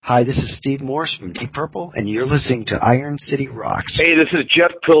Hi, this is Steve Morse from Deep Purple, and you're listening to Iron City Rocks. Hey, this is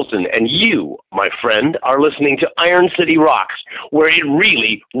Jeff Pilson, and you, my friend, are listening to Iron City Rocks, where it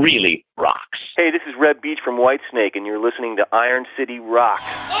really, really rocks. Hey, this is Reb Beach from Whitesnake, and you're listening to Iron City Rocks.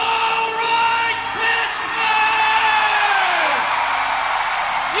 All right, Pittsburgh!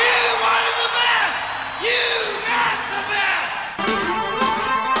 You wanted the best! You got the best!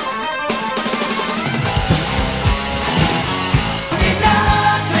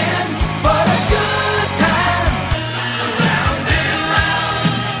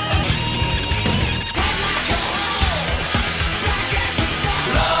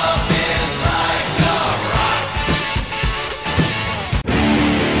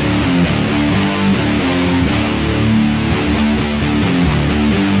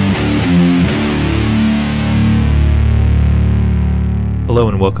 Hello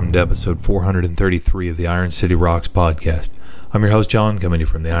and welcome to episode 433 of the Iron City Rocks podcast. I'm your host John, coming to you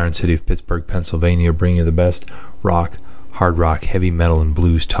from the Iron City of Pittsburgh, Pennsylvania, bringing you the best rock, hard rock, heavy metal, and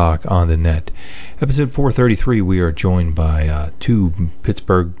blues talk on the net. Episode 433, we are joined by two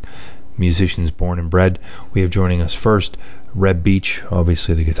Pittsburgh musicians born and bred. We have joining us first Reb Beach,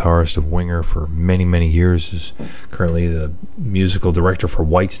 obviously the guitarist of Winger for many, many years, is currently the musical director for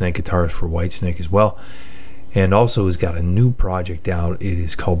Whitesnake, guitarist for Whitesnake as well. And also has got a new project out. It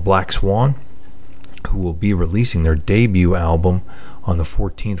is called Black Swan, who will be releasing their debut album on the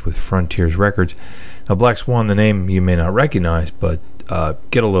 14th with Frontiers Records. Now, Black Swan, the name you may not recognize, but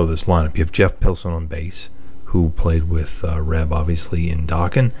get a load of this lineup. You have Jeff Pilson on bass, who played with Reb, obviously, in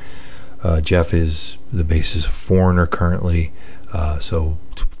Dokken. Jeff is the bassist of Foreigner currently. So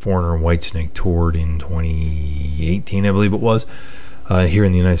Foreigner and Whitesnake toured in 2018, I believe it was. Here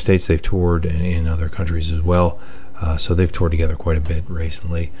in the United States, they've toured in other countries as well. So they've toured together quite a bit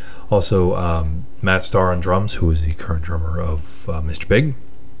recently. Also, Matt Starr on drums, who is the current drummer of Mr. Big.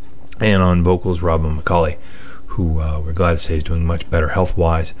 And on vocals, Robin McCauley, who we're glad to say is doing much better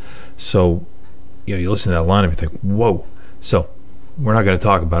health-wise. So, you listen to that lineup, you think, whoa. So, we're not going to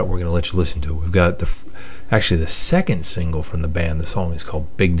talk about it. We're going to let you listen to it. We've got the second single from the band. The song is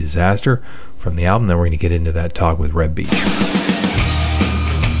called Big Disaster from the album. Then we're going to get into that talk with Reb Beach.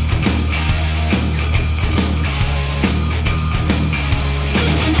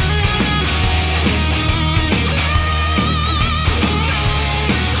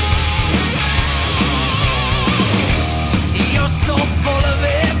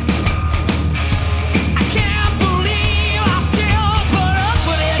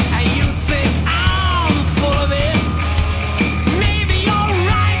 Maybe you're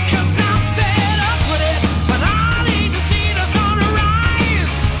right, 'cause I'm fed up with it. But I need to see the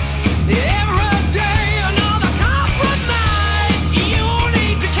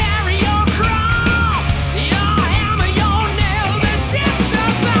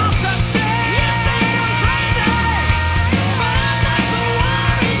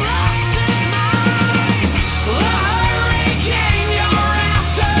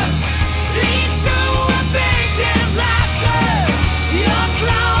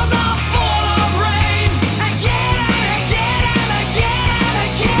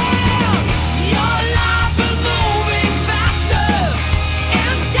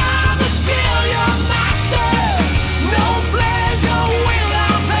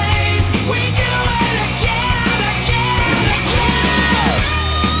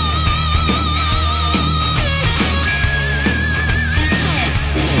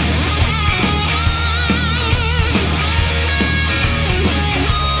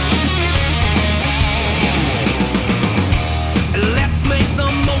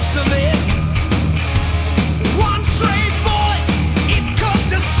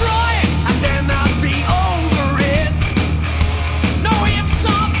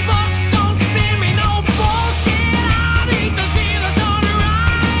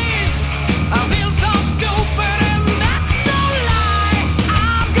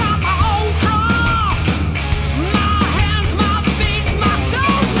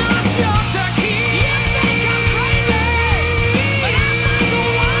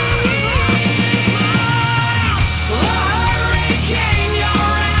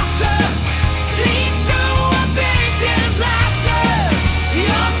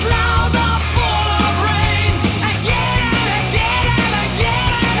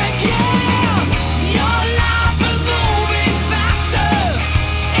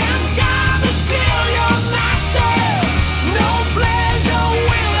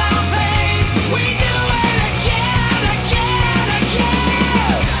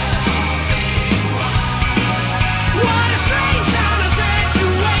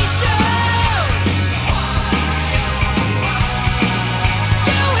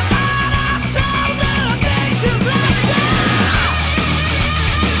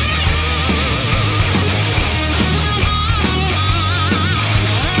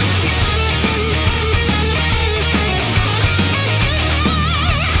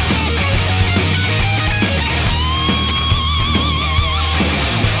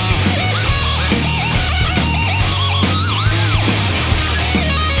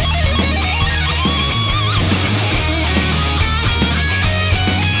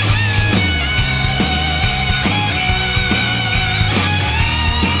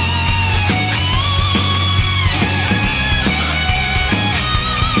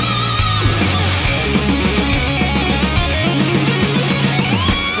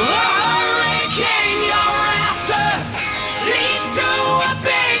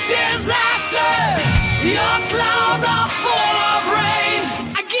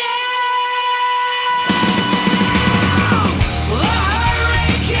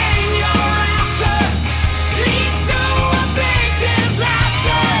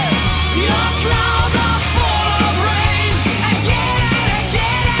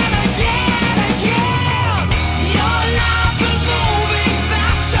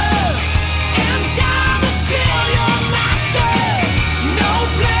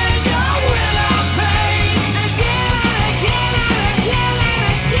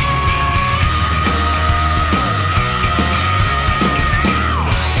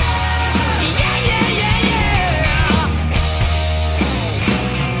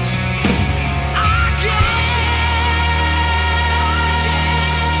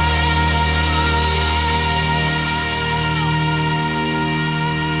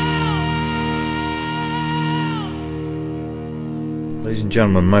Ladies and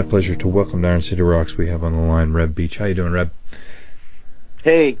gentlemen, my pleasure to welcome to Iron City Rocks. We have on the line Reb Beach. How you doing, Reb?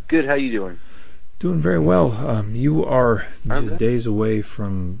 Hey, good. How you doing? Doing very well. You are just good. days away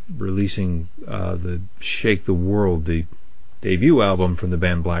from releasing the Shake the World, the debut album from the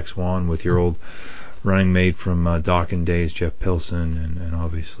band Black Swan, with your old running mate from Dokken days, Jeff Pilson, and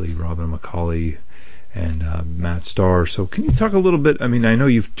obviously Robin McCauley and Matt Starr. So can you talk a little bit? I mean, I know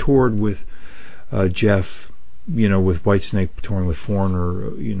you've toured with Jeff, with Whitesnake, touring with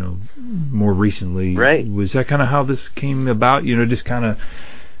Foreigner, more recently. Right. Was that kind of how this came about? Just kind of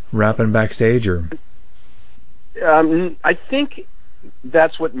rapping backstage, or? I think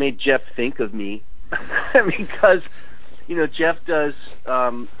that's what made Jeff think of me, because Jeff does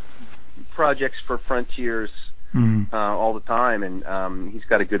projects for Frontiers all the time, and he's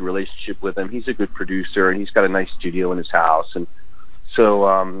got a good relationship with him. He's a good producer, and he's got a nice studio in his house. And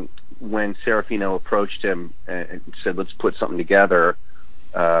so when Serafino approached him and said, let's put something together,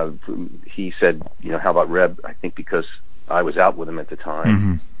 he said, how about Reb? I think because I was out with him at the time.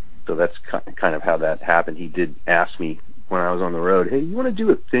 Mm-hmm. So that's kind of how that happened. He did ask me when I was on the road, hey, you want to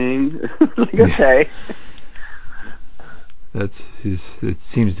do a thing? Like, okay. It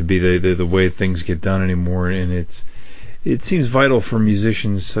seems to be the way things get done anymore, and it seems vital for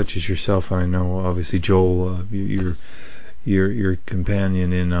musicians such as yourself. And I know obviously Joel, your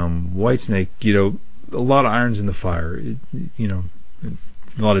companion in Whitesnake. A lot of irons in the fire. A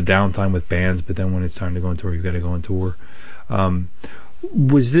lot of downtime with bands, but then when it's time to go on tour, you've got to go on tour.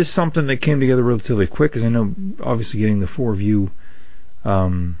 Was this something that came together relatively quick? Because I know obviously getting the four of you,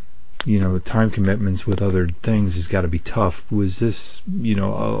 time commitments with other things has got to be tough. Was this, a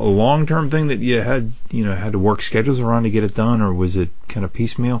long-term thing that you had to work schedules around to get it done, or was it kind of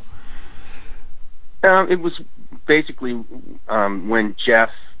piecemeal? It was basically when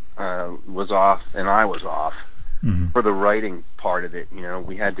Jeff was off and I was off for the writing part of it.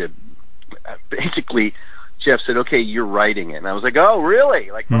 We had to basically. Jeff said, okay, you're writing it. And I was like, oh, really?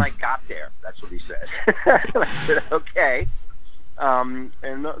 Like when I got there, that's what he said. And I said, okay. And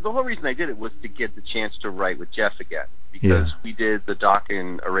the whole reason I did it was to get the chance to write with Jeff again, because we did the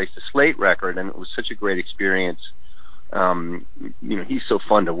Dokken Erase the Slate record, and it was such a great experience. He's so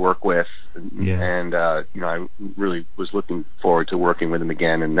fun to work with, and I really was looking forward to working with him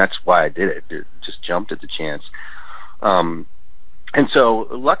again, and that's why I did it. It just jumped at the chance. And so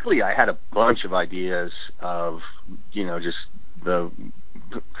luckily I had a bunch of ideas of, just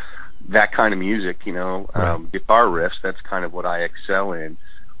that kind of music, guitar riffs. That's kind of what I excel in.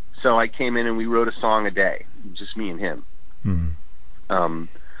 So I came in and we wrote a song a day, just me and him. Mm-hmm.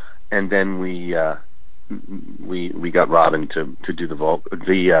 And then we got Robin to do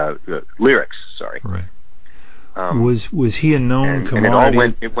the lyrics. Sorry. Right. Was he a known commodity?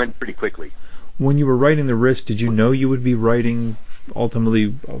 And it went pretty quickly. When you were writing the riffs, did you know you would be writing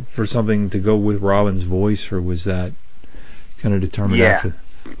ultimately for something to go with Robin's voice, or was that kind of determined after?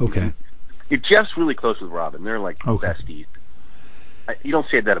 Okay. Jeff's really close with Robin. They're like besties. You don't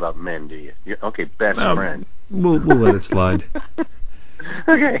say that about men, do you? Okay, best friend. We'll let it slide.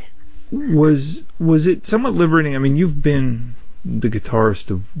 Okay. Was it somewhat liberating? I mean, you've been the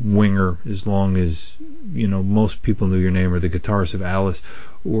guitarist of Winger as long as most people knew your name, or the guitarist of Alice,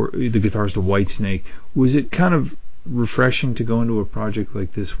 or the guitarist of Whitesnake. Was it kind of refreshing to go into a project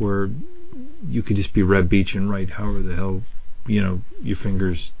like this where you could just be Reb Beach and write however the hell your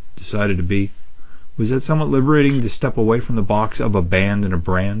fingers decided to be? Was that somewhat liberating to step away from the box of a band and a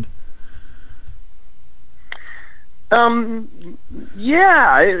brand?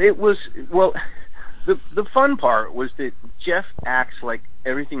 It was. Well, the fun part was that Jeff acts like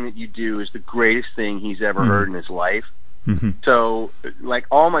everything that you do is the greatest thing he's ever heard in his life. Mm-hmm. So, like,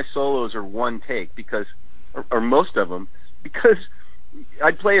 all my solos are one take, or most of them, because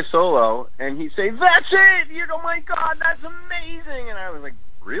I'd play a solo and he'd say, "That's it! Oh my God, that's amazing!" And I was like,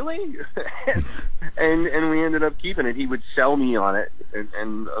 "Really?" and we ended up keeping it. He would sell me on it,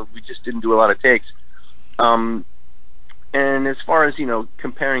 and we just didn't do a lot of takes. And as far as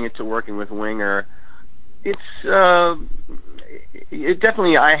comparing it to working with Winger, it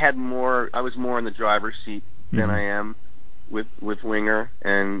definitely I was more in the driver's seat than I am with Winger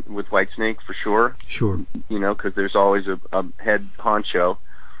and with Whitesnake, for sure. Sure. Because there's always a head honcho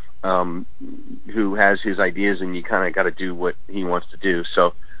who has his ideas, and you kind of got to do what he wants to do.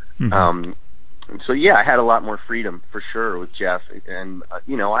 So, I had a lot more freedom for sure with Jeff, and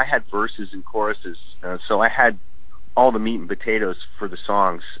I had verses and choruses, so I had all the meat and potatoes for the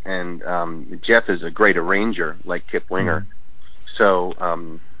songs. And Jeff is a great arranger, like Kip Winger. So,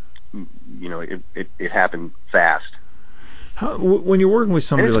 it happened fast. When you're working with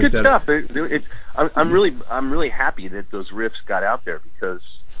somebody like that, it's good stuff. I'm really happy that those riffs got out there, because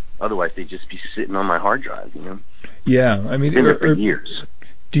otherwise they'd just be sitting on my hard drive, you know. Yeah, I mean, been there for years.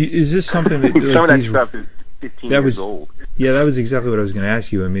 Is this something that some like, of that stuff is 15 years old? Yeah, that was exactly what I was going to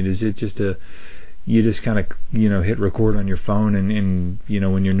ask you. I mean, is it just you just kind of hit record on your phone and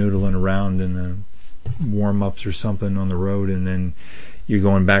when you're noodling around in the warm-ups or something on the road, and then you're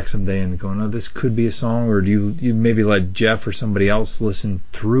going back someday and going, oh, this could be a song, or do you maybe let Jeff or somebody else listen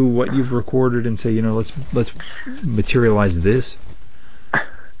through what you've recorded and say, let's materialize this?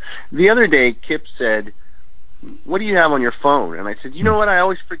 The other day, Kip said, what do you have on your phone? And I said, you know what? I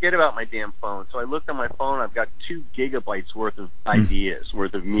always forget about my damn phone. So I looked on my phone. I've got 2 gigabytes worth of ideas,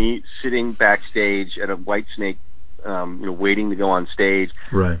 worth of me sitting backstage at a Whitesnake, waiting to go on stage.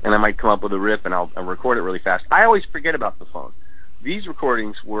 Right. And I might come up with a riff, and I'll record it really fast. I always forget about the phone. These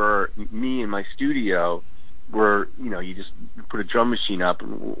recordings were me in my studio, where you just put a drum machine up,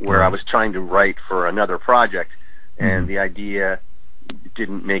 where I was trying to write for another project, and the idea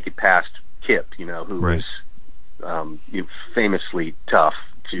didn't make it past Kip, who was famously tough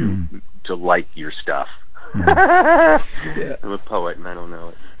to like your stuff. Yeah. I'm a poet, and I don't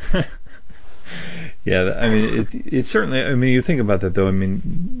know it. Yeah, I mean, it's certainly. I mean, you think about that though. I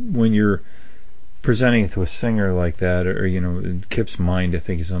mean, when you're presenting it to a singer like that, or Kip's mind, I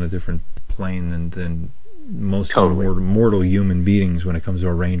think, is on a different plane than most mortal human beings when it comes to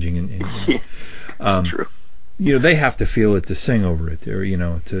arranging and True. They have to feel it to sing over it, or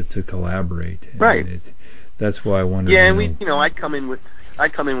to collaborate. Right. And that's why I wondered. Yeah, and I'd come in with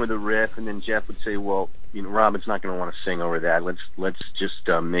a riff, and then Jeff would say, well, Robin's not going to want to sing over that. Let's just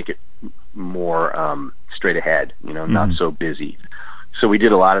make it more straight ahead, not so busy. So we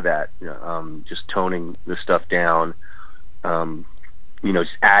did a lot of that, just toning the stuff down,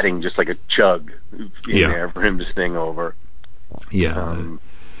 just adding just like a chug in there for him to sing over. Yeah.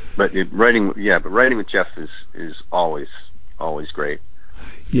 But writing with Jeff is always great.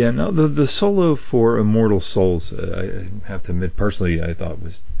 Yeah. No, the solo for Immortal Souls, I have to admit, personally, I thought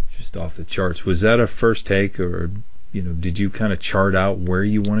was just off the charts. Was that a first take, or did you kind of chart out where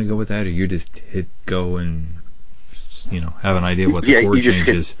you want to go with that, or you just hit go and have an idea what the chord change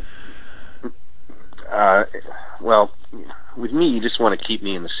is? Well, with me, you just want to keep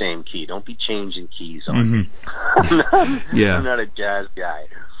me in the same key. Don't be changing keys on me. I'm not a jazz guy.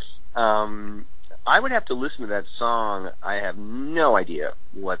 I would have to listen to that song. I have no idea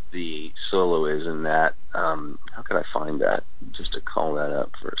what the solo is in that. How could I find that? Just to call that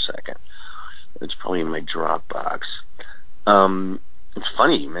up for a second. It's probably in my Dropbox. It's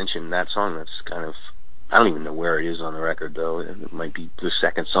funny you mentioned that song. That's kind of, I don't even know where it is on the record, though. It might be the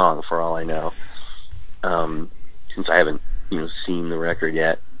second song, for all I know. Since I haven't, seen the record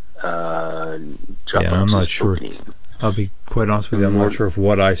yet. I'm not sure. I'll be quite honest with you. I'm not sure if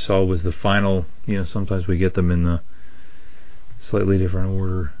what I saw was the final. Sometimes we get them in the slightly different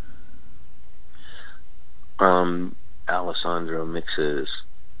order. Alessandro mixes.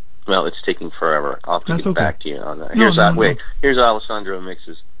 Well, it's taking forever. I'll have to get back to you on that. Here's Alessandro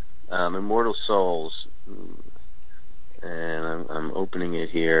mixes. Immortal Souls. And I'm opening it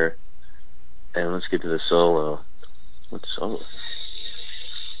here. And let's get to the solo. What solo?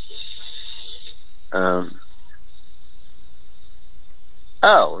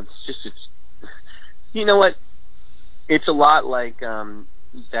 It's you know what? It's a lot like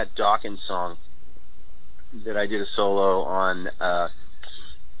that Dawkins song that I did a solo on.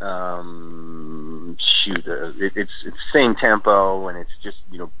 It's same tempo, and it's just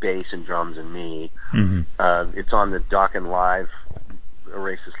bass and drums and me. It's on the Dawkins Live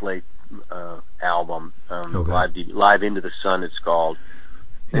Erasure Slate album, Live Into the Sun, it's called.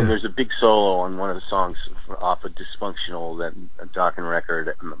 And there's a big solo on one of the songs off of Dysfunctional, that Dawkins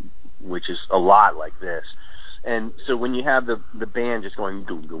record, which is a lot like this. And so when you have the band just going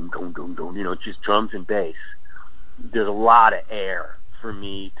doom doom doom doom doom, just drums and bass, there's a lot of air for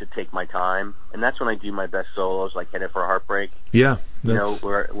me to take my time, and that's when I do my best solos, like Headed for a Heartbreak. Yeah,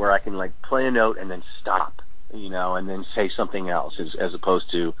 where I can like play a note and then stop, and then say something else, as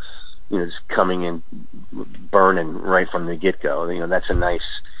opposed to just coming in burning right from the get-go. That's a nice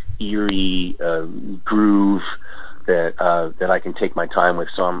eerie groove that I can take my time with.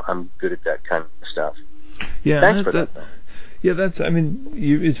 So I'm good at that kind of stuff. Yeah, thanks for that. Yeah,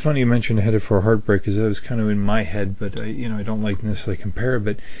 it's funny you mentioned Headed for a Heartbreak, because that was kind of in my head, but I don't like to necessarily compare it.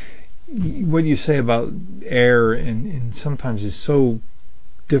 But what you say about air and sometimes is so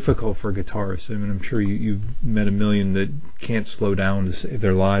difficult for guitarists. I mean, I'm sure you've met a million that can't slow down to save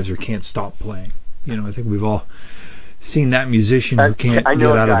their lives or can't stop playing. I think we've all seen that musician who can't get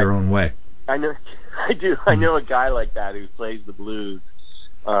out of their own way. I I do. I know a guy like that who plays the blues.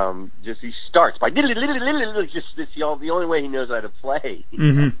 Just he starts by just the only way he knows how to play.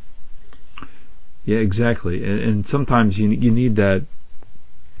 Mm-hmm. Yeah, exactly. And sometimes you need that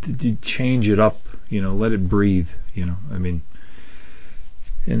to change it up. Let it breathe. I mean,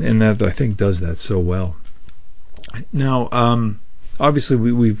 and that I think does that so well. Now, obviously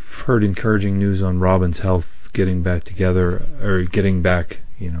we've heard encouraging news on Robin's health, getting back together or getting back,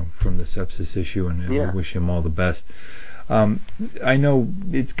 from the sepsis issue, and we wish him all the best. I know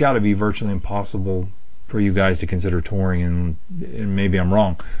it's got to be virtually impossible for you guys to consider touring, and maybe I'm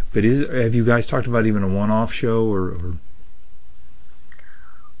wrong, but have you guys talked about even a one-off show or?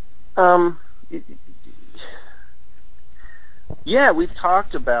 Yeah, we've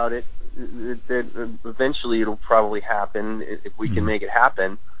talked about it. That eventually it'll probably happen if we can make it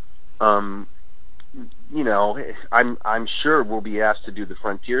happen. I'm sure we'll be asked to do the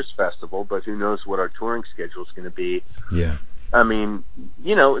Frontiers Festival, but who knows what our touring schedule is going to be. Yeah. I mean,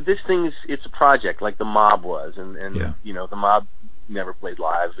 this thing it's a project like the Mob was, and the Mob never played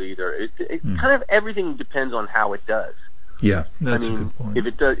live either. It kind of everything depends on how it does. Yeah, that's a good point.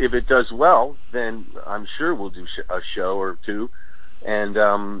 If it does well, then I'm sure we'll do a show or two, and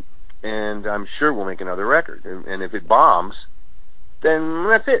I'm sure we'll make another record. And if it bombs, then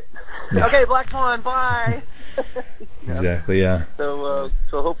that's it. Yeah. Okay, Black Swan, bye. Exactly, yeah. So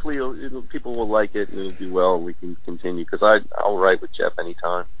hopefully people will like it and it'll do well and we can continue, because I'll write with Jeff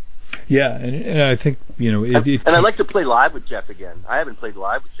anytime. Yeah, and I think, and I'd like to play live with Jeff again. I haven't played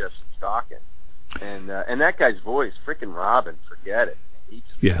live with Jeff since Dawkins. And that guy's voice, frickin' Robin, forget it. He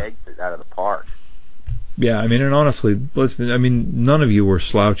just pegged it out of the park. Yeah, I mean, and honestly, none of you were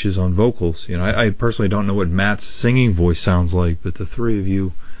slouches on vocals. I personally don't know what Matt's singing voice sounds like, but the three of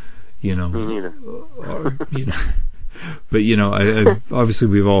you, Me neither. But I obviously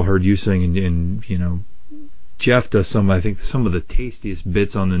we've all heard you sing, and Jeff does some of the tastiest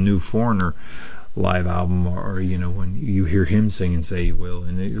bits on the new Foreigner live album, or when you hear him sing and Say You Will,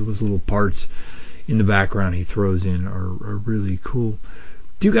 and those little parts in the background he throws in are really cool.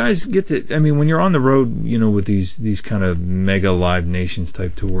 Do you guys get to, when you're on the road, with these kind of mega Live Nations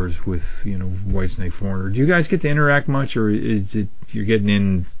type tours with, Whitesnake, Foreigner, do you guys get to interact much, or is it you're getting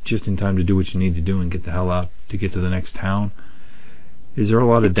in just in time to do what you need to do and get the hell out to get to the next town? Is there a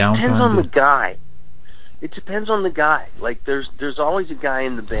lot of downtime? It depends on the guy. It depends on the guy. Like there's always a guy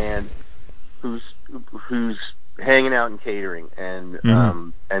in the band who's hanging out and catering and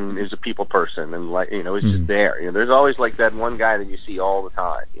is a people person and is just there. There's always like that one guy that you see all the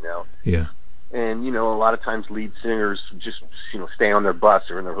time, Yeah. And a lot of times lead singers just stay on their bus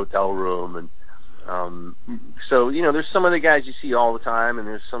or in their hotel room, and so there's some of the guys you see all the time, and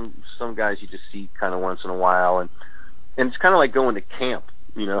there's some guys you just see kind of once in a while, and it's kind of like going to camp,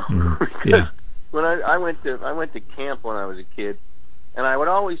 Yeah. When I went to camp when I was a kid, and I would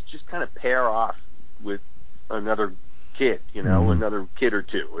always just kind of pair off with another kid, another kid or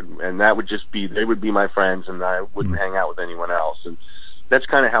two, and that would just be, they would be my friends, and I wouldn't hang out with anyone else. And that's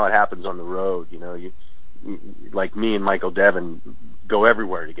kind of how it happens on the road. You like me and Michael Devin go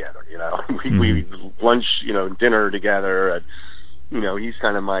everywhere together. We lunch, dinner together. And, he's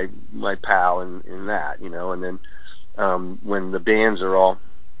kind of my pal in that. And then when the bands are all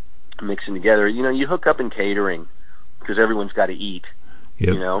mixing together, you hook up in catering because everyone's got to eat.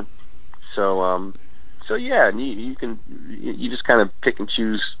 Yep. So yeah, you just kind of pick and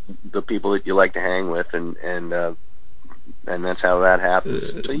choose the people that you like to hang with, and that's how that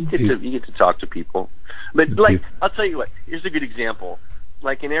happens. So you get to talk to people. But I'll tell you what, here's a good example.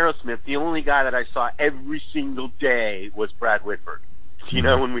 Like in Aerosmith, the only guy that I saw every single day was Brad Whitford.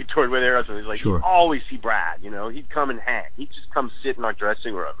 When we toured with Aerosmith, it was like, sure. You always see Brad. He'd come and hang. He'd just come sit in our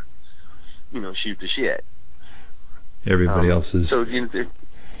dressing room and shoot the shit. Everybody else is. So you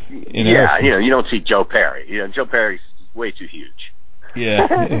don't see Joe Perry. Joe Perry's way too huge.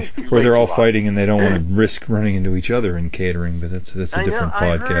 Yeah, where they're all fighting and they don't want to risk running into each other in catering, but that's a different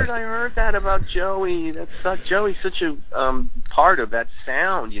podcast. I heard that about Joey. Joey's such a part of that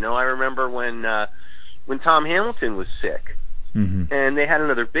sound. I remember when Tom Hamilton was sick, and they had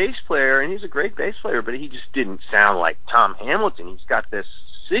another bass player, and he's a great bass player, but he just didn't sound like Tom Hamilton. He's got this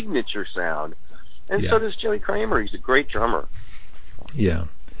signature sound, and so does Joey Kramer. He's a great drummer. Yeah.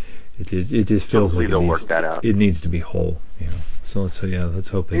 It just feels like it needs to be whole, So let's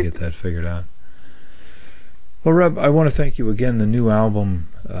hope they get that figured out. Well, Reb, I want to thank you again. The new album,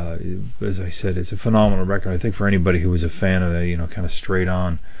 as I said, it's a phenomenal record. I think for anybody who was a fan of that, kind of straight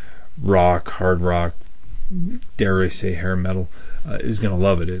on rock, hard rock, dare I say hair metal, is going to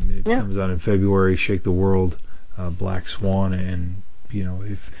love it. It comes out in February. Shake the World, Black Swan, and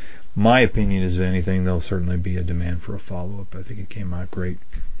if my opinion is, if anything, there'll certainly be a demand for a follow-up. I think it came out great.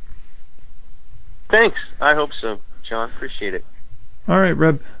 Thanks. I hope so, John. Appreciate it. All right,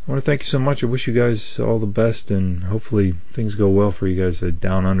 Reb, I want to thank you so much. I wish you guys all the best, and hopefully things go well for you guys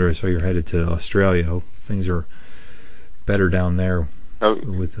down under. I saw you're headed to Australia. Hope things are better down there.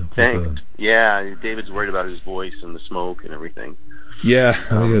 Thanks. Yeah, David's worried about his voice and the smoke and everything. Yeah,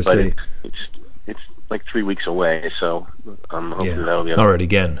 I was going to say. It's like 3 weeks away, so hopefully that'll be okay. All right,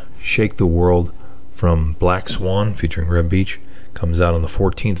 again, Shake the World from Black Swan featuring Reb Beach comes out on the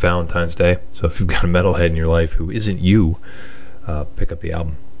 14th, Valentine's Day. So if you've got a metalhead in your life who isn't you, pick up the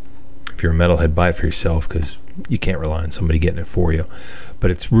album. If you're a metalhead, buy it for yourself, because you can't rely on somebody getting it for you. But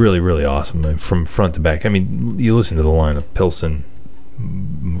it's really, really awesome, I mean, from front to back. I mean, you listen to the lineup: Pilson,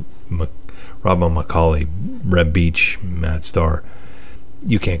 Robbo McCauley, Reb Beach, Matt Starr.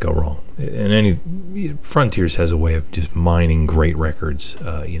 You can't go wrong. And Frontiers has a way of just mining great records.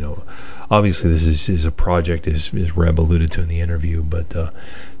 Obviously this is a project, as Reb alluded to in the interview, but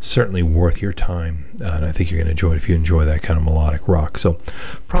certainly worth your time. And I think you're going to enjoy it if you enjoy that kind of melodic rock. So,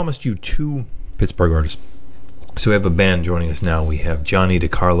 promised you 2 Pittsburgh artists. So we have a band joining us now. We have Johnny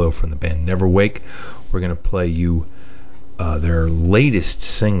DiCarlo from the band Neverwake. We're going to play you their latest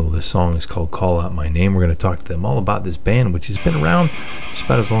single. This song is called Call Out My Name. We're going to talk to them all about this band, which has been around just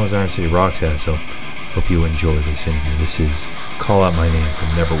about as long as Iron City Rocks has. So hope you enjoy this interview. This is Call Out My Name from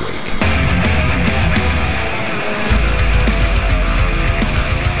Neverwake.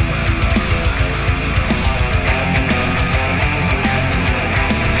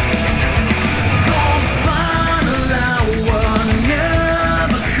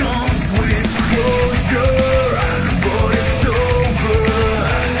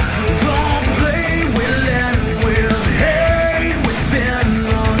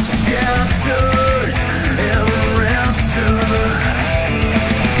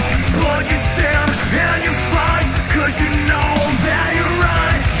 What you say?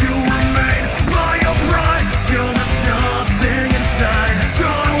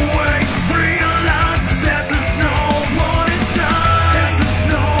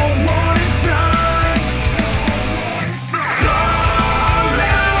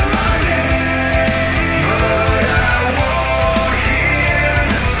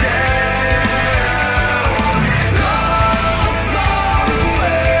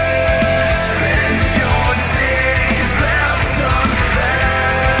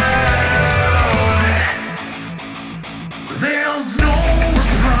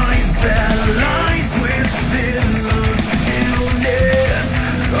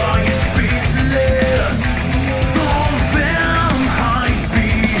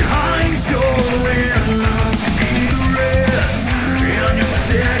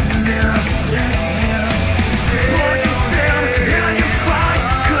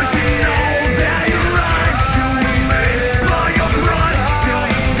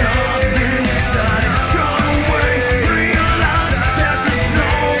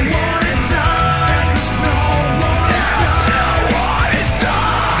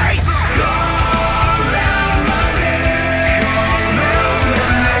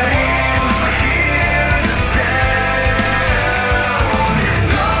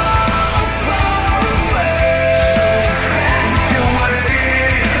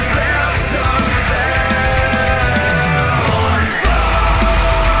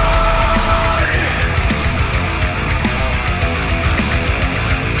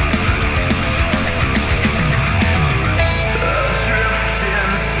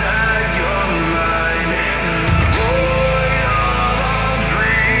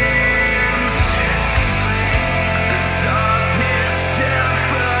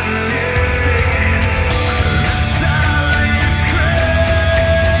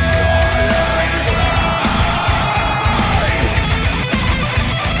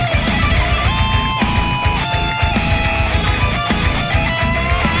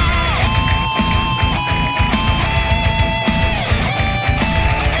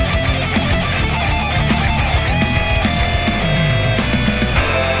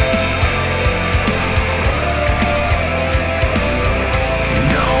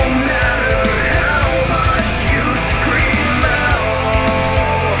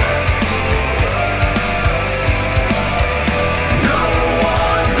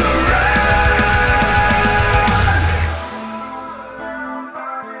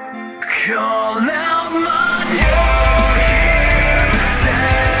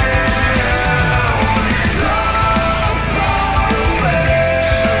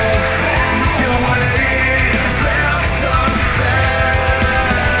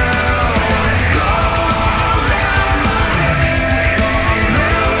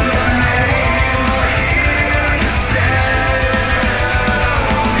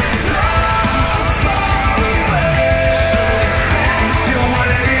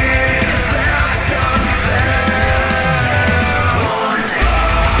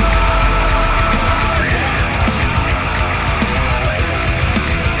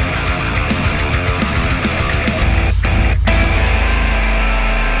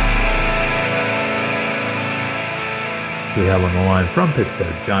 have on the line from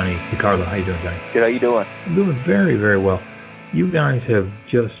Pittsburgh, Johnny DiCarlo. How you doing, Johnny? Good. How you doing? I'm doing very, very well. You guys have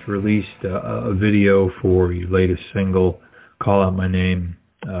just released a video for your latest single, Call Out My Name.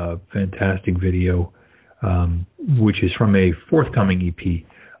 Fantastic video, which is from a forthcoming EP.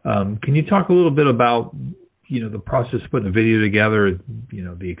 Can you talk a little bit about, the process of putting the video together,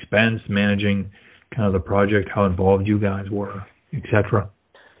 the expense, managing kind of the project, how involved you guys were, etc.?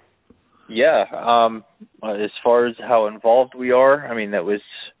 Yeah. As far as how involved we are, I mean, that was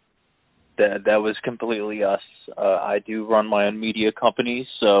completely us. I do run my own media company,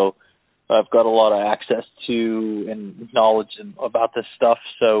 so I've got a lot of access to and knowledge about this stuff.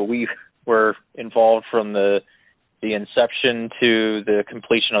 So we were involved from the inception to the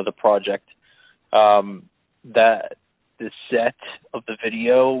completion of the project. That the set of the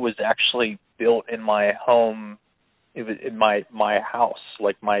video was actually built in my home. It was in my house,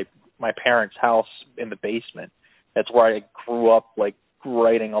 like my parents' house in the basement. That's where I grew up, like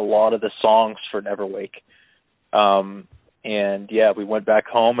writing a lot of the songs for Neverwake. And yeah, we went back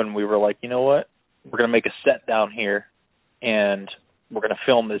home and we were like, you know what? We're going to make a set down here and we're going to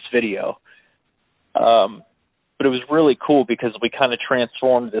film this video. But it was really cool because we kind of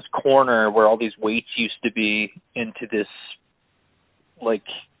transformed this corner where all these weights used to be into this, like,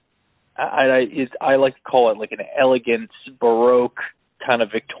 I like to call it like an elegant Baroque kind of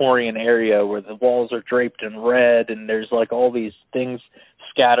Victorian area where the walls are draped in red and there's like all these things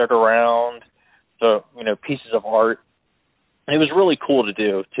scattered around, the pieces of art. And it was really cool to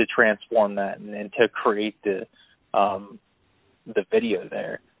do, to transform that and to create the video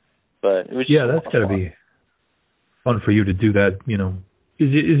there. But it was that's got to be fun for you to do that.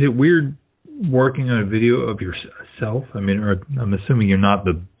 Is it weird working on a video of yourself? I mean, or I'm assuming you're not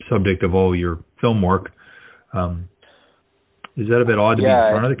the subject of all your film work. Is that a bit odd to be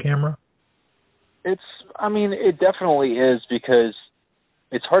in front of the camera? It definitely is, because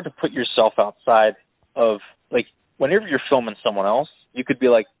it's hard to put yourself outside of, like, whenever you're filming someone else, you could be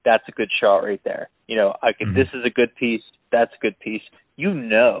like, that's a good shot right there. This is a good piece, that's a good piece.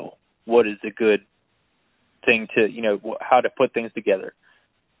 What is a good thing to, how to put things together.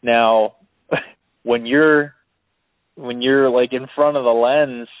 Now, when you're like in front of the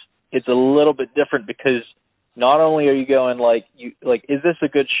lens, it's a little bit different, because not only are you going is this a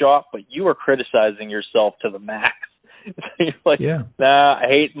good shot, but you are criticizing yourself to the max. So you're like, nah, I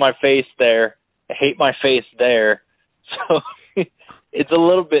hate my face there. I hate my face there. So it's a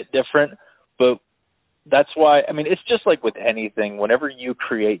little bit different, but that's why, it's just like with anything. Whenever you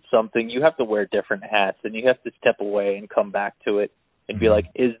create something, you have to wear different hats, and you have to step away and come back to it and be like,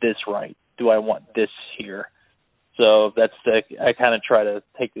 is this right? Do I want this here? So I kind of try to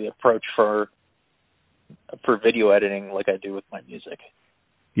take the approach for video editing like I do with my music.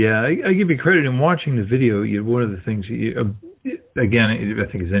 Yeah, I give you credit in watching the video. One of the things, again,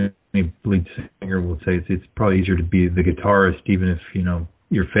 I think as any lead singer will say, it's probably easier to be the guitarist, even if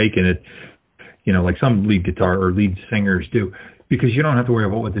you're faking it. Like some lead guitar or lead singers do, because you don't have to worry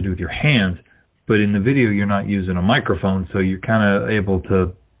about what to do with your hands. But in the video, you're not using a microphone, so you're kind of able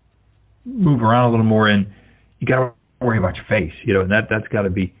to move around a little more, and you got to worry about your face, and that's got to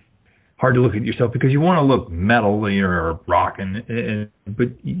be hard to look at yourself, because you want to look metal, or rock, but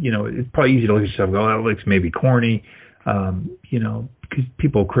it's probably easy to look at yourself and go, that looks maybe corny, because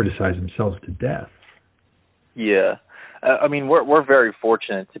people criticize themselves to death. Yeah. We're very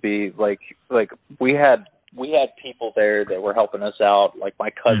fortunate to be like we had people there that were helping us out, like my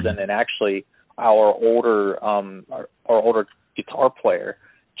cousin and actually our older guitar player,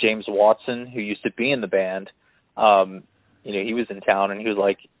 James Watson, who used to be in the band. He was in town, and he was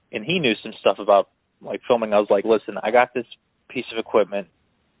like, and he knew some stuff about like filming. I was like, listen, I got this piece of equipment.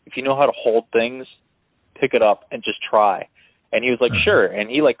 If you know how to hold things, pick it up and just try. And he was like, sure. And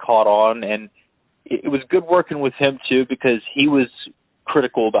he like caught on, and it was good working with him too, because he was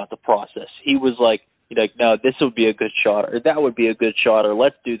critical about the process. He was like, no, this would be a good shot, or that would be a good shot, or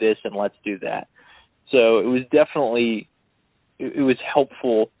let's do this and let's do that. So it was definitely, it was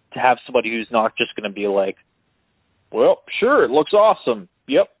helpful to have somebody who's not just going to be like, well, sure, it looks awesome.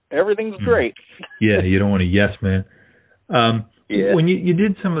 Yep, everything's great. Yeah, you don't want a yes man. When you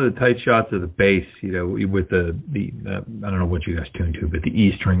did some of the tight shots of the bass, with the I don't know what you guys tuned to, but the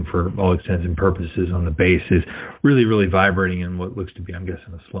E string, for all intents and purposes, on the bass is really, really vibrating in what looks to be, I'm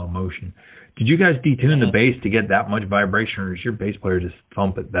guessing, a slow motion. Did you guys detune the bass to get that much vibration, or does your bass player just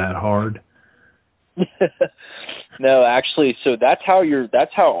thump it that hard? No, actually, so that's how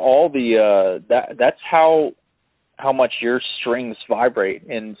how much your strings vibrate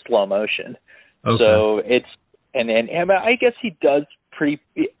in slow motion. Okay. So it's, and I guess he does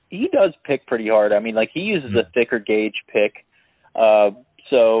he does pick pretty hard. I mean, like, he uses a thicker gauge pick.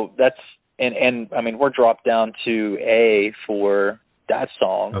 So that's, and I mean, we're dropped down to A for that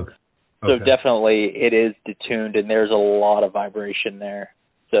song. Okay. So definitely it is detuned, and there's a lot of vibration there.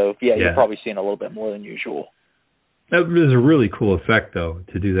 So, yeah, you're probably seeing a little bit more than usual. That is a really cool effect, though,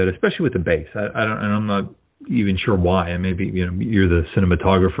 to do that, especially with the bass. I'm not even sure why. And maybe you're the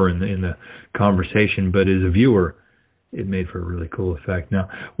cinematographer in the conversation, but as a viewer, it made for a really cool effect. Now,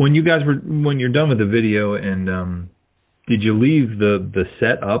 when you're done with the video, and did you leave the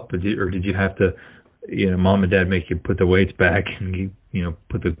set up, or did you have to, Mom and Dad make you put the weights back and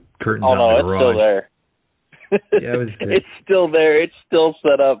put the curtains on the garage? It's still there. Yeah, it's still there. It's still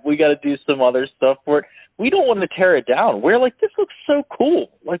set up. We got to do some other stuff for it. We don't want to tear it down. We're like, this looks so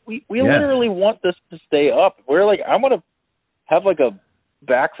cool. Like, we literally want this to stay up. We're like, I want to have like a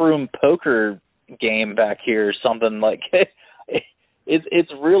backroom poker game back here or something. Like,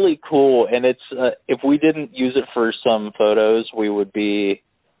 it's really cool. And it's if we didn't use it for some photos, we would definitely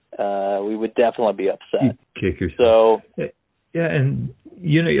be upset. You'd kick yourself. So yeah, and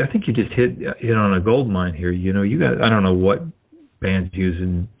I think you just hit on a gold mine here. You guys, I don't know what bands use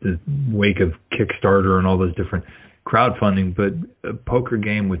in the wake of Kickstarter and all those different crowdfunding, but a poker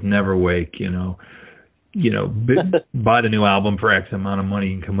game with Neverwake, buy the new album for X amount of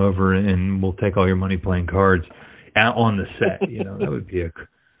money and come over and we'll take all your money playing cards on the set. That would be a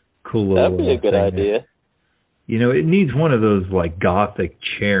cool little. That'd be a good idea. It needs one of those like gothic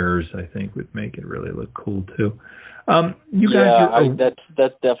chairs. I think would make it really look cool too. That's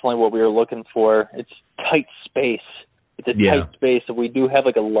definitely what we were looking for. It's tight space. It's a tight space. If we do have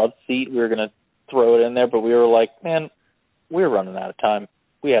like a love seat, we were going to throw it in there, but we were like, man, we're running out of time.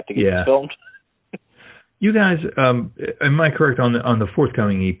 We have to get this filmed. You guys, am I correct on the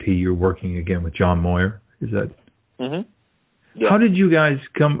forthcoming EP? You're working again with John Moyer. Is that? Mm-hmm. Yeah. How did you guys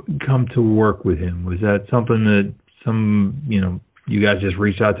come to work with him? Was that something that you guys just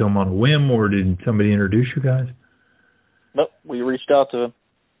reached out to him on a whim, or did somebody introduce you guys? Nope, we reached out to him,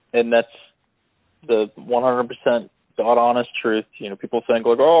 and that's the 100% God honest truth. People think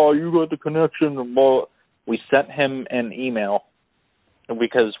like, oh, you got the connection. We sent him an email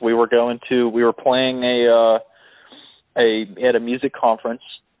because we were playing at a music conference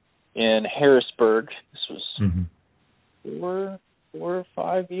in Harrisburg. This was 4 or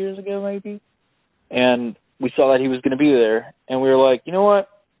 5 years ago, maybe. And we saw that he was going to be there, and we were like, you know what?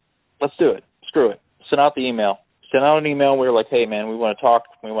 Let's do it. Screw it. Send out the email. Sent out an email. We were like, hey, man, we want to talk.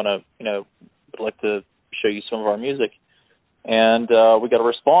 We want to, would like to show you some of our music. And we got a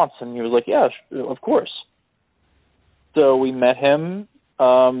response, and he was like, yeah, of course. So we met him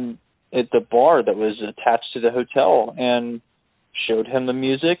at the bar that was attached to the hotel and showed him the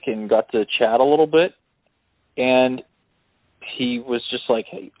music and got to chat a little bit. And he was just like,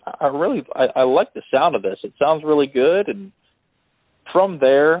 hey, I like the sound of this. It sounds really good. And from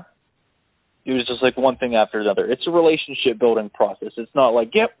there, it was just like one thing after another. It's a relationship building process. It's not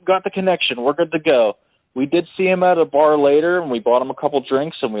like, yep, got the connection, we're good to go. We did see him at a bar later, and we bought him a couple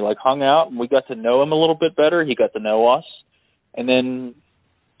drinks, and we hung out, and we got to know him a little bit better. He got to know us. And then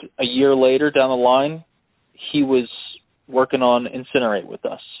a year later down the line, he was working on Incinerate with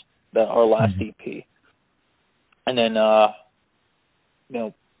us, our last EP. And then,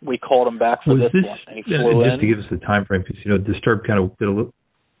 we called him back for this one, and he flew in. Just to give us the time frame, because, Disturbed kind of did a little.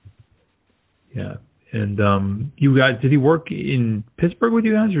 Yeah. And you guys, did he work in Pittsburgh with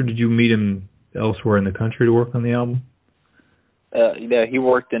you guys, or did you meet him elsewhere in the country to work on the album? Yeah, he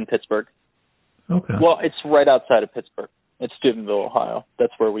worked in Pittsburgh. Okay. Well, it's right outside of Pittsburgh. It's Steubenville, Ohio.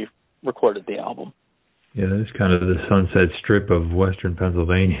 That's where we recorded the album. Yeah, that's kind of the Sunset Strip of Western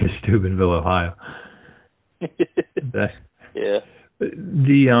Pennsylvania, Steubenville, Ohio. Yeah.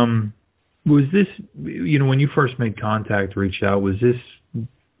 Was this, when you first made contact, reached out, was this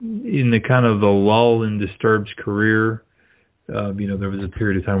in the kind of the lull in Disturbed's career? There was a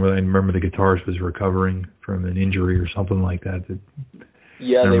period of time where I remember the guitarist was recovering from an injury or something like that.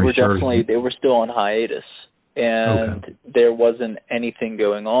 Yeah, they were still on hiatus, and there wasn't anything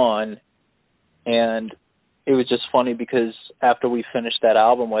going on. And it was just funny because after we finished that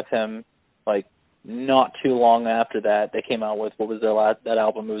album with him, not too long after that, they came out with, what was that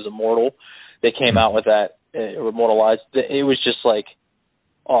album? It was Immortal. They came out with that, Immortalized. It was just like,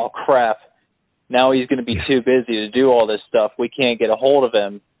 oh, crap. Now he's going to be too busy to do all this stuff. We can't get a hold of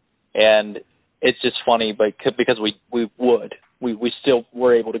him. And it's just funny because we still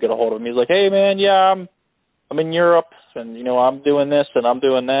were able to get a hold of him. He's like, hey, man, yeah, I'm in Europe, and, I'm doing this and I'm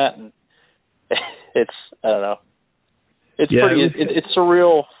doing that. And it's, I don't know. It's it's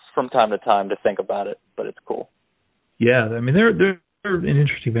surreal from time to time to think about it, but it's cool. Yeah, I mean, there an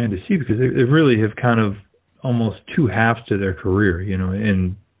interesting band to see because they really have kind of almost two halves to their career,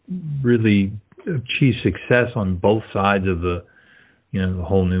 and really achieved success on both sides of the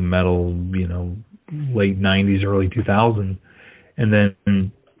whole new metal, late 90s, early 2000s, and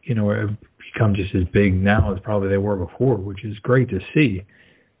then, have become just as big now as probably they were before, which is great to see,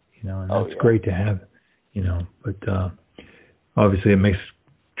 and that's great to have, but obviously it makes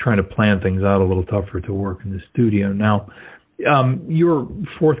trying to plan things out a little tougher to work in the studio. Now, your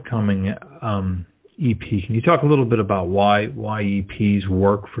forthcoming EP, can you talk a little bit about why EPs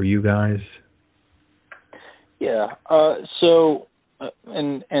work for you guys? Yeah. So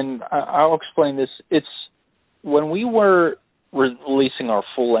I'll explain this. It's when we were releasing our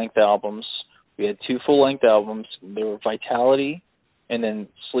full-length albums, we had two full-length albums. They were Vitality and then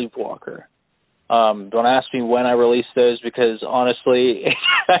Sleepwalker. Don't ask me when I released those because, honestly,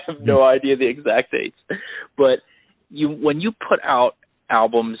 I have no idea the exact dates. But when you put out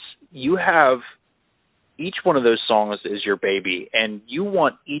albums, you have each one of those songs is your baby, and you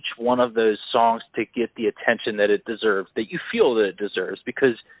want each one of those songs to get the attention that it deserves, that you feel that it deserves,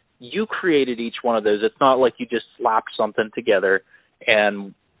 because you created each one of those. It's not like you just slapped something together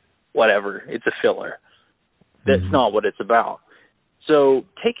and whatever, it's a filler. That's not what it's about. So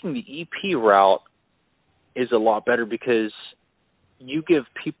taking the EP route is a lot better because you give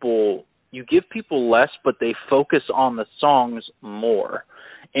people less, but they focus on the songs more.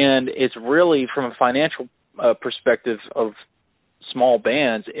 And it's really, from a financial perspective of small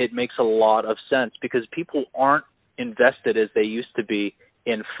bands, it makes a lot of sense because people aren't invested as they used to be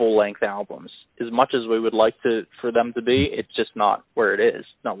in full-length albums. As much as we would like for them to be, it's just not where it is,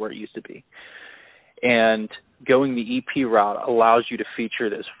 not where it used to be. And going the EP route allows you to feature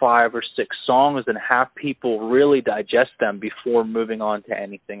those 5 or 6 songs and have people really digest them before moving on to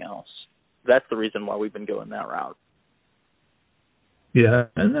anything else. That's the reason why we've been going that route. Yeah,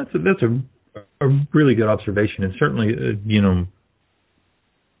 and that's a really good observation, and certainly,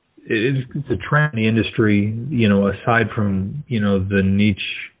 it's a trend in the industry, aside from, the niche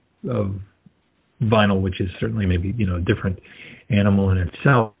of vinyl, which is certainly maybe, a different animal in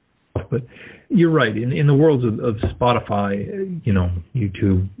itself. But you're right. In the worlds of Spotify,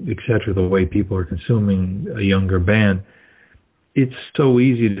 YouTube, et cetera, the way people are consuming a younger band, it's so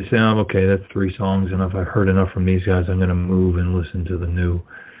easy to say, oh, okay, that's 3 songs, and if I've heard enough from these guys, I'm going to move and listen to the new,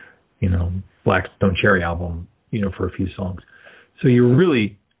 Black Stone Cherry album, for a few songs. So you're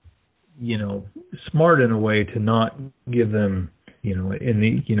really, smart in a way to not give them, in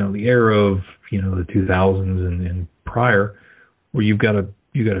the, the era of, the 2000s and prior, where you've got a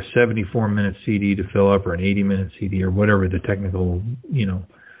 74-minute CD to fill up, or an 80-minute CD, or whatever the technical,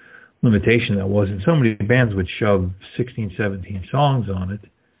 limitation that was. And so many bands would shove 16, 17 songs on it.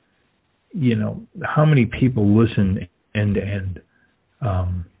 How many people listen end to end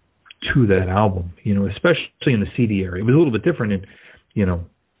to that album? Especially in the CD area. It was a little bit different in,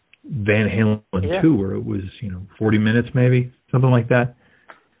 Van Halen 2, where it was, 40 minutes maybe, something like that.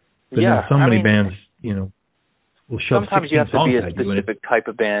 But so many bands, will shove 16 songs at you. Sometimes you have to be a specific type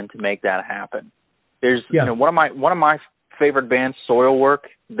of band to make that happen. There's, one of my favorite bands, Soilwork,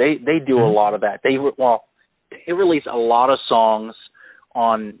 they do a lot of that. They release a lot of songs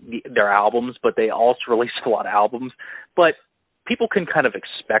on their albums, but they also release a lot of albums. But people can kind of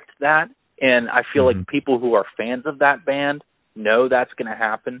expect that, and I feel like people who are fans of that band know that's going to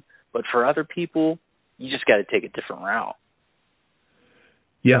happen. But for other people, you just got to take a different route.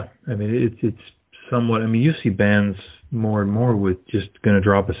 Yeah, I mean, it's somewhat. I mean, you see bands more and more with just going to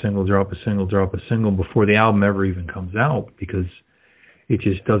drop a single before the album ever even comes out, because it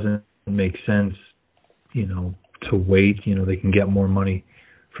just doesn't make sense, to wait. They can get more money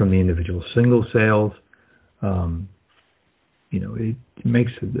from the individual single sales. It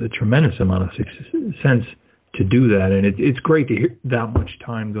makes a tremendous amount of sense to do that, and it's great to hear that much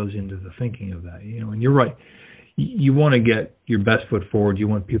time goes into the thinking of that. And you're right. You want to get your best foot forward. You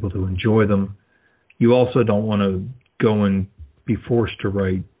want people to enjoy them. You also don't want to go and be forced to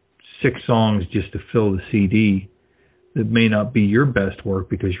write 6 songs just to fill the CD that may not be your best work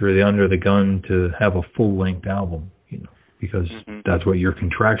because you're under the gun to have a full-length album, because that's what you're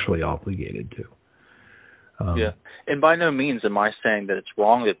contractually obligated to. And by no means am I saying that it's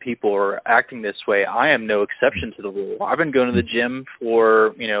wrong that people are acting this way. I am no exception to the rule. I've been going to the gym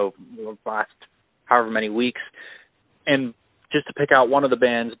for, the last however many weeks, and just to pick out one of the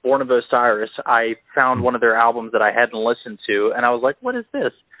bands, Born of Osiris, I found one of their albums that I hadn't listened to, and I was like, what is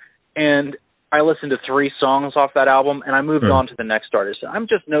this? And I listened to 3 songs off that album, and I moved on to the next artist. I'm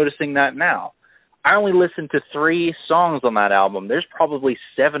just noticing that now. I only listened to 3 songs on that album. There's probably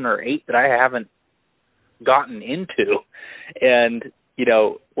 7 or 8 that I haven't gotten into, and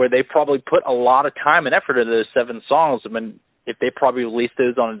where they probably put a lot of time and effort into those 7 songs. I mean, if they probably released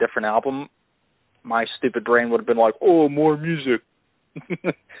those on a different album, my stupid brain would have been like, oh, more music.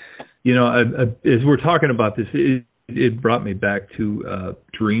 As we're talking about this, it brought me back to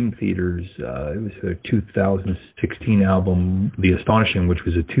Dream Theater's, it was a 2016 album, The Astonishing, which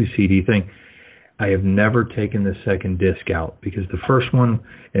was a 2 CD thing. I have never taken the second disc out because the first one,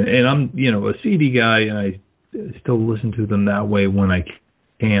 and I'm, a CD guy, and I still listen to them that way when I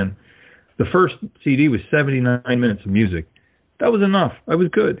can. The first CD was 79 minutes of music. That was enough. I was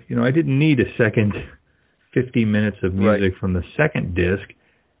good. I didn't need a second 50 minutes of music from the second disc,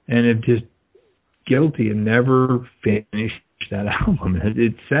 and it just guilty and never finished that album.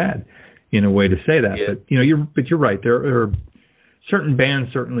 It's sad in a way to say that, but you're right. There are certain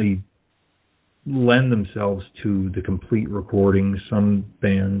bands certainly lend themselves to the complete recording. Some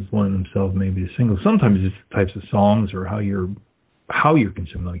bands lend themselves maybe to singles. Sometimes it's the types of songs or how you're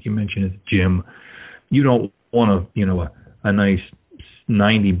consuming. Like you mentioned at the gym, you don't want a nice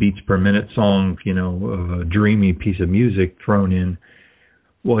 90 beats per minute song, of a dreamy piece of music thrown in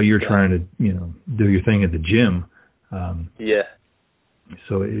while you're trying to, do your thing at the gym.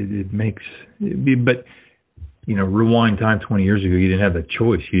 So it makes, but rewind time 20 years ago, you didn't have the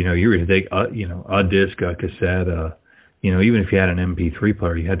choice. You were going to take a disc, a cassette, even if you had an MP3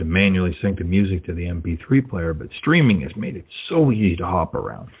 player, you had to manually sync the music to the MP3 player. But streaming has made it so easy to hop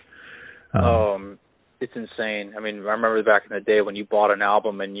around. It's insane. I mean, I remember back in the day when you bought an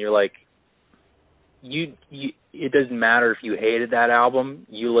album and you're like, it doesn't matter if you hated that album,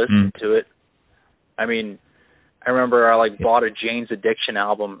 you listened to it. I mean, I remember I bought a Jane's Addiction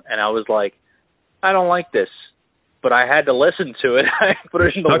album and I was like, I don't like this, but I had to listen to it. I put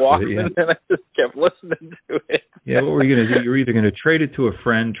it in the Walkman and I just kept listening to it. What were you going to do? You were either going to trade it to a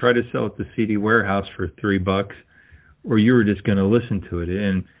friend, try to sell it to CD Warehouse for $3, or you were just going to listen to it.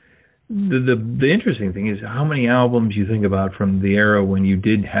 And the interesting thing is how many albums you think about from the era when you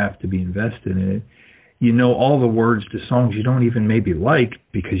did have to be invested in it. All the words to songs you don't even maybe like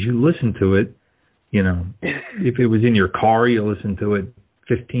because you listened to it. If it was in your car, you listened to it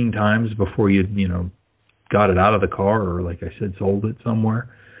 15 times before you got it out of the car, or like I said, sold it somewhere.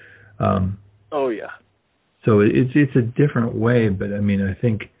 So it's a different way, but I mean, I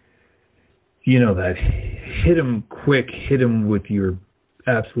think that hit 'em quick, hit 'em with your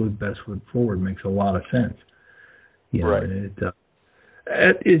absolute best foot forward makes a lot of sense.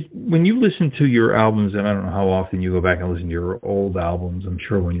 When you listen to your albums, and I don't know how often you go back and listen to your old albums. I'm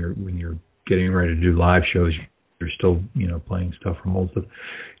sure when you're getting ready to do live shows, you're still playing stuff from old stuff.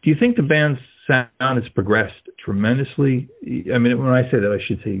 Do you think the band's sound has progressed tremendously? I mean, when I say that, I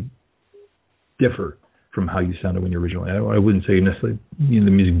should say differ from how you sounded when you originally. I wouldn't say necessarily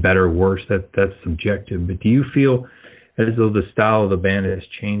the music better or worse. That's subjective. But do you feel as though the style of the band has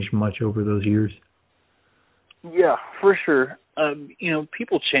changed much over those years? Yeah, for sure.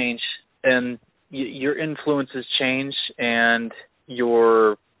 People change, and your influences change, and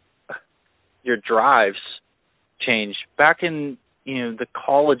your drives change. Back in the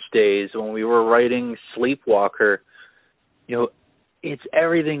college days when we were writing Sleepwalker, it's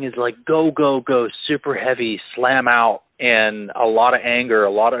everything is like go, super heavy, slam out, and a lot of anger,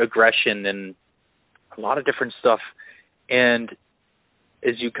 a lot of aggression, and a lot of different stuff. And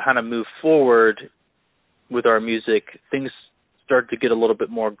as you kind of move forward with our music, things start to get a little bit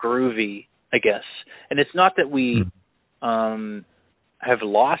more groovy, I guess. And it's not that we have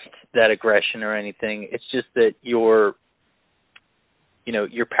lost that aggression or anything. It's just that your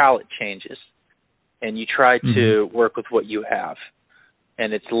palette changes, and you try to work with what you have.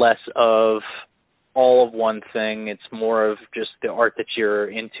 And it's less of all of one thing. It's more of just the art that you're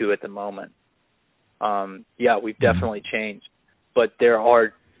into at the moment. We've definitely changed. But there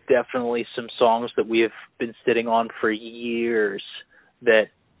are definitely some songs that we have been sitting on for years that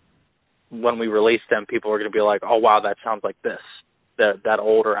when we release them, people are going to be like, oh, wow, that sounds like this, that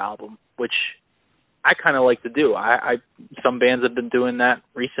older album, which I kind of like to do. Some bands have been doing that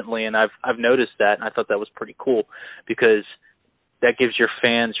recently, and I've noticed that, and I thought that was pretty cool because that gives your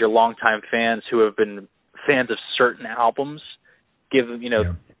fans, your longtime fans who have been fans of certain albums,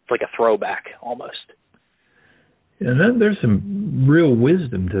 like a throwback almost. And then there's some real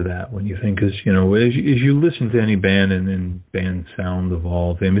wisdom to that when you think, because, as you listen to any band and then band sound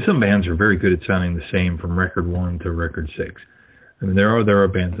evolve. I mean, some bands are very good at sounding the same from record 1 to record 6. I mean, there are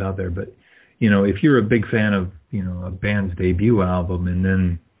bands out there, but, if you're a big fan of, a band's debut album and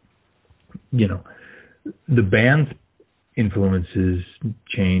then, the band's influences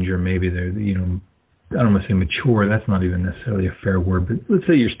change, or maybe they're, I don't want to say mature, that's not even necessarily a fair word, but let's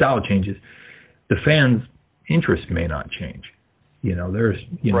say your style changes. The fans interests may not change. There's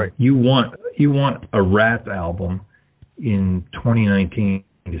right. you want a Ratt album in 2019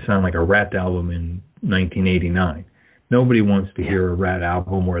 to sound like a Ratt album in 1989. Nobody wants to hear a Ratt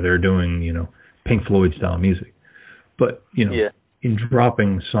album where they're doing Pink Floyd style music. But in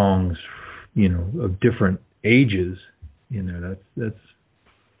dropping songs of different ages,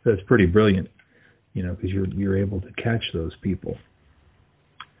 that's pretty brilliant. Because you're able to catch those people.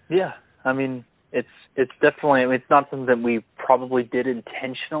 Yeah, I mean, it's definitely. I mean, it's not something that we probably did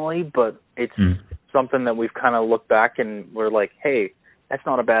intentionally, but it's something that we've kind of looked back and we're like, hey, that's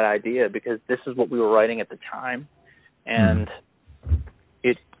not a bad idea because this is what we were writing at the time, and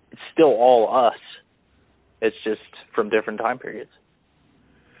it's still all us. It's just from different time periods.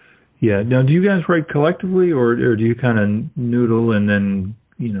 Yeah. Now, do you guys write collectively, or do you kind of noodle and then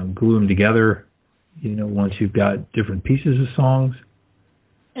glue them together? Once you've got different pieces of songs?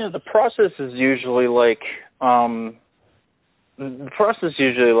 The process is usually like,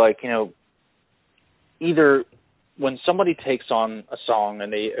 either when somebody takes on a song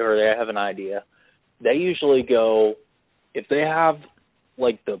and they have an idea, they usually go, if they have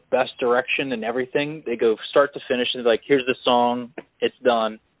like the best direction and everything, they go start to finish and they're like, here's the song, it's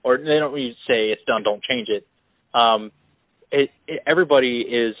done. Or they don't really say it's done, don't change it. Everybody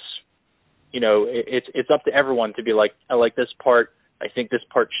is, it's up to everyone to be like, I like this part. I think this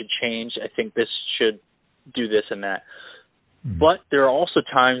part should change. I think this should do this and that. But there are also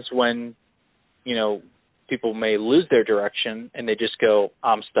times when, people may lose their direction and they just go,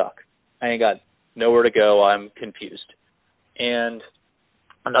 I'm stuck. I ain't got nowhere to go. I'm confused. And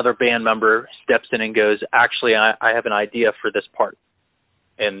another band member steps in and goes, actually, I have an idea for this part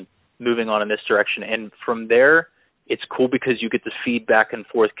and moving on in this direction. And from there, it's cool because you get to feed back and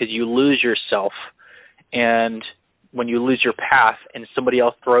forth because you lose yourself. And when you lose your path and somebody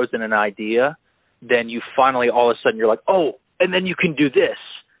else throws in an idea, then you finally, all of a sudden, you're like, oh, and then you can do this.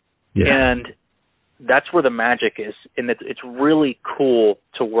 Yeah. And that's where the magic is. And it's really cool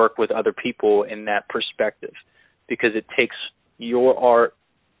to work with other people in that perspective because it takes your art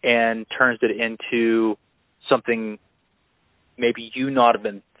and turns it into something maybe you not have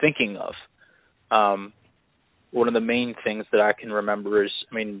been thinking of. One of the main things that I can remember is,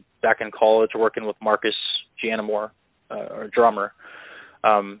 back in college, working with Marcus Janamore, our drummer,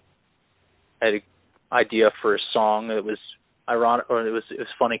 I had an idea for a song that was ironic, or it was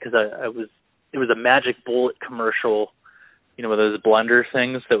funny because it was a Magic Bullet commercial, with those blender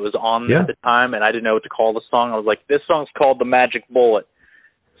things that was on at the time, and I didn't know what to call the song. I was like, this song's called The Magic Bullet.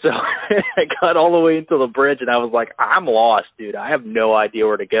 So I got all the way into the bridge, and I was like, I'm lost, dude. I have no idea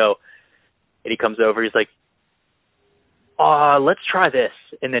where to go. And he comes over, he's like, let's try this.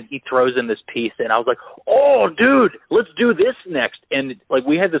 And then he throws in this piece, and I was like, oh, dude, let's do this next. And like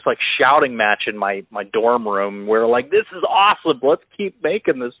we had this like shouting match in my dorm room where like, this is awesome. Let's keep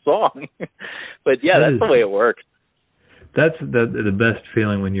making this song. But yeah, that's the way it works. That's the best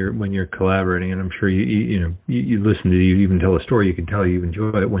feeling when you're collaborating, and I'm sure you listen to you even tell a story, you can tell you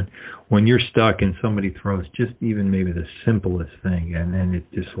enjoy it when you're stuck and somebody throws just even maybe the simplest thing, and then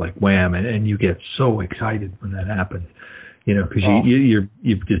it's just like wham, and you get so excited when that happens, because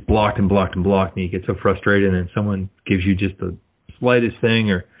you've just blocked and you get so frustrated, and then someone gives you just the slightest thing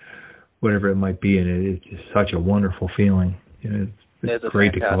or whatever it might be, and it's just such a wonderful feeling. It's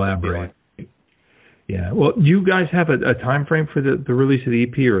great to collaborate. Feeling. Yeah. Well, do you guys have a time frame for the release of the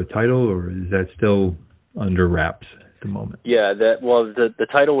EP or a title, or is that still under wraps at the moment? Yeah. The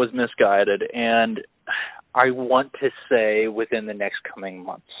title was Misguided, and I want to say within the next coming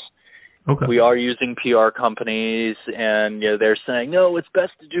months. Okay. We are using PR companies, and they're saying, no, it's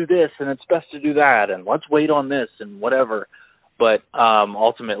best to do this, and it's best to do that, and let's wait on this, and whatever. But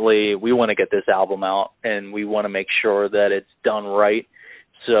ultimately, we want to get this album out, and we want to make sure that it's done right.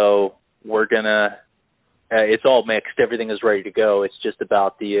 So we're gonna. It's all mixed. Everything is ready to go. It's just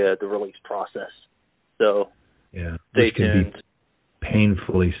about the release process. So stay tuned. Be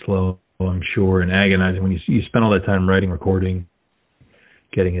painfully slow, I'm sure, and agonizing when you spend all that time writing, recording,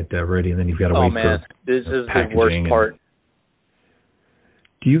 getting it ready, and then you've got to wait for this is the worst part.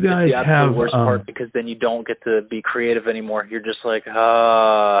 Do you guys have the worst part because then you don't get to be creative anymore. You're just like,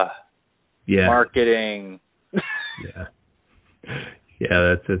 marketing. Yeah.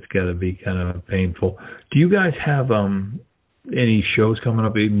 Yeah, that's got to be kind of painful. Do you guys have any shows coming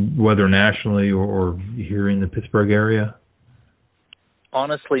up, whether nationally or here in the Pittsburgh area?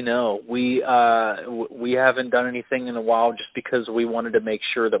 Honestly, no. We haven't done anything in a while just because we wanted to make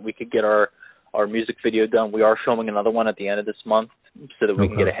sure that we could get our music video done. We are filming another one at the end of this month so that we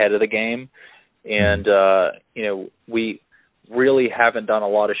can get ahead of the game. And, we really haven't done a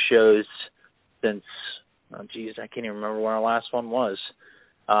lot of shows since I can't even remember when our last one was.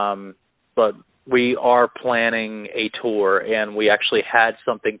 But we are planning a tour, and we actually had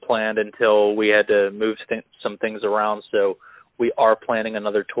something planned until we had to move some things around. So we are planning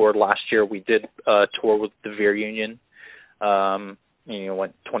another tour. Last year we did a tour with the Veer Union.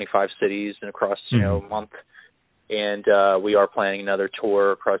 Went 25 cities and across a month, and we are planning another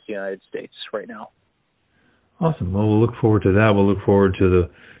tour across the United States right now. Awesome. Well, we'll look forward to that. We'll look forward to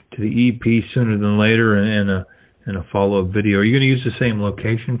the EP sooner than later, and a follow-up video. Are you going to use the same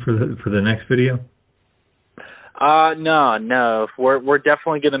location for the next video? No. We're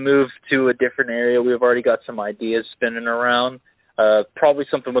definitely going to move to a different area. We've already got some ideas spinning around. Probably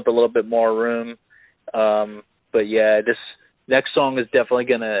something with a little bit more room. But yeah, this next song is definitely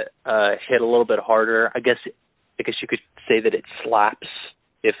going to hit a little bit harder. I guess you could say that it slaps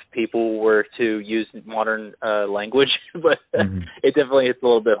if people were to use modern language, but it definitely hits a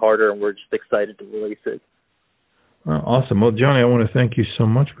little bit harder, and we're just excited to release it. Awesome. Well, Johnny, I want to thank you so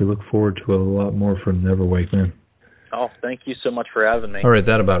much. We look forward to a lot more from Never Wake, man. Oh, thank you so much for having me. All right,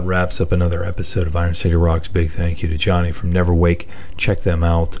 that about wraps up another episode of Iron City Rocks. Big thank you to Johnny from Never Wake. Check them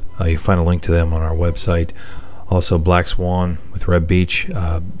out. You find a link to them on our website. Also, Black Swan with Reb Beach.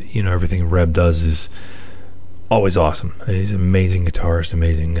 Everything Reb does is always awesome. He's an amazing guitarist,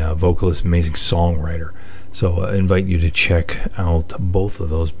 amazing vocalist, amazing songwriter. So I invite you to check out both of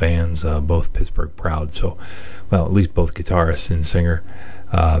those bands, both Pittsburgh proud. So, well, at least both guitarist and singer.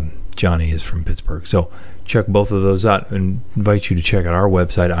 Johnny is from Pittsburgh. So check both of those out, and invite you to check out our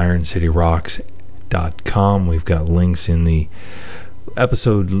website, IronCityRocks.com. We've got links in the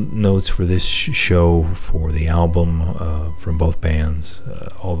episode notes for this show, for the album, from both bands,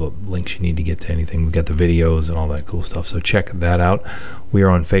 all the links you need to get to anything. We've got the videos and all that cool stuff, so check that out. We are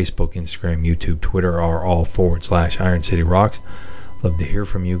on Facebook, Instagram, YouTube, Twitter, are all /Iron City Rocks. Love to hear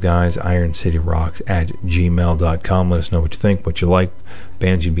from you guys. IronCityRocks@gmail.com. Let us know what you think, what you like,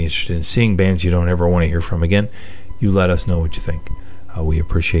 bands you'd be interested in seeing, bands you don't ever want to hear from again. You let us know what you think. We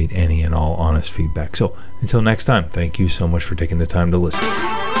appreciate any and all honest feedback. So until next time, thank you so much for taking the time to listen.